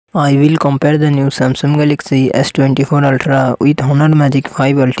I will compare the new Samsung Galaxy S24 Ultra with Honor Magic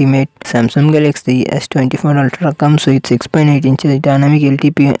 5 Ultimate. Samsung Galaxy S24 Ultra comes with 6.8 inches dynamic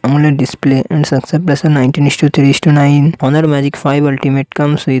LTP AMOLED display and success ratio 19:3:9. Honor Magic 5 Ultimate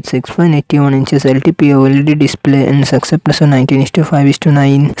comes with 6.81 inches LTP OLED display and success ratio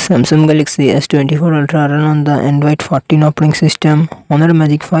 19:5:9. Samsung Galaxy S24 Ultra run on the Android 14 operating system. Honor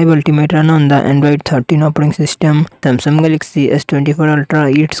Magic 5 Ultimate run on the Android 13 operating system. Samsung Galaxy S24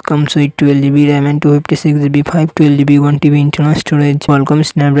 Ultra comes with 12GB RAM and 256GB 512GB 1TB internal storage. Qualcomm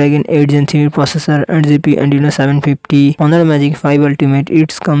Snapdragon 8 Gen 3 processor, 8GB Adreno 750. Honor Magic 5 Ultimate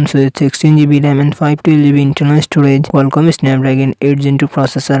comes with 16GB RAM and 512GB internal storage. Qualcomm Snapdragon 8 Gen 2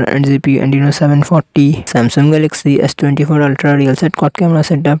 processor, 8GB Adreno 740. Samsung Galaxy S24 Ultra real set quad camera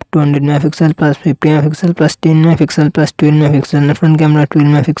setup 200MP plus 50MP plus 10MP plus 12MP front camera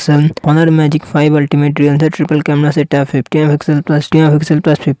 12MP. Honor Magic 5 Ultimate real set triple camera setup 50MP plus 2MP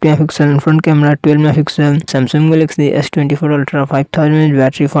plus 50MP front camera 12MP. Samsung Galaxy S24 Ultra 5000mAh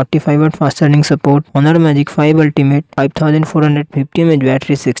battery 45W fast charging support. Honor Magic 5 Ultimate 5450mAh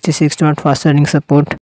battery 66W fast charging support.